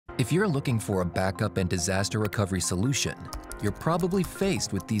If you're looking for a backup and disaster recovery solution, you're probably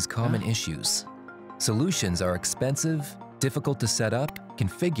faced with these common issues. Solutions are expensive, difficult to set up,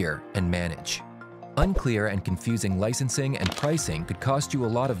 configure, and manage. Unclear and confusing licensing and pricing could cost you a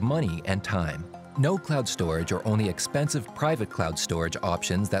lot of money and time. No cloud storage or only expensive private cloud storage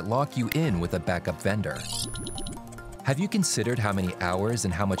options that lock you in with a backup vendor. Have you considered how many hours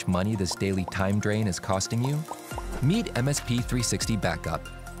and how much money this daily time drain is costing you? Meet MSP360 Backup,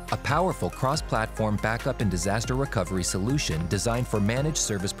 a powerful cross-platform backup and disaster recovery solution designed for managed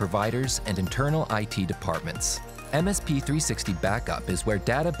service providers and internal IT departments. MSP360 Backup is where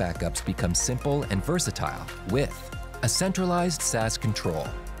data backups become simple and versatile with a centralized SaaS control.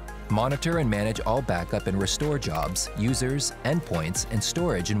 Monitor and manage all backup and restore jobs, users, endpoints, and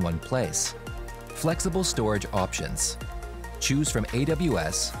storage in one place. Flexible storage options. Choose from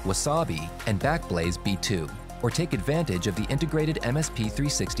AWS, Wasabi, and Backblaze B2, or take advantage of the integrated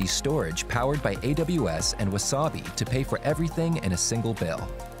MSP360 storage powered by AWS and Wasabi to pay for everything in a single bill.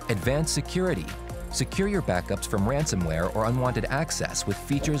 Advanced security. Secure your backups from ransomware or unwanted access with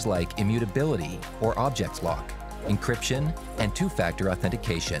features like immutability or object lock, encryption, and two-factor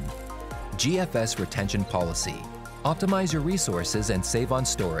authentication. GFS Retention Policy. Optimize your resources and save on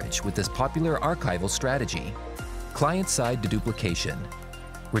storage with this popular archival strategy. Client-side deduplication.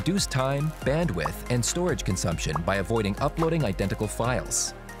 Reduce time, bandwidth, and storage consumption by avoiding uploading identical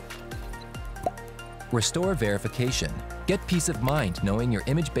files. Restore verification. Get peace of mind knowing your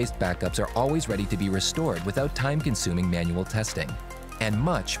image-based backups are always ready to be restored without time-consuming manual testing. And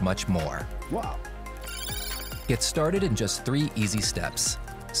much, much more. Wow. Get started in just 3 easy steps.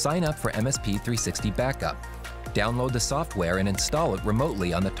 Sign up for MSP360 Backup. Download the software and install it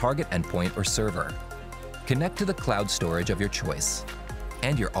remotely on the target endpoint or server. Connect to the cloud storage of your choice.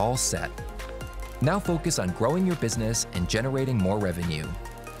 And you're all set. Now focus on growing your business and generating more revenue.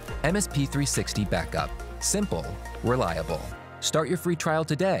 MSP360 Backup. Simple, reliable. Start your free trial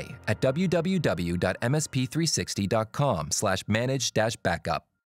today at www.msp360.com/manage-backup.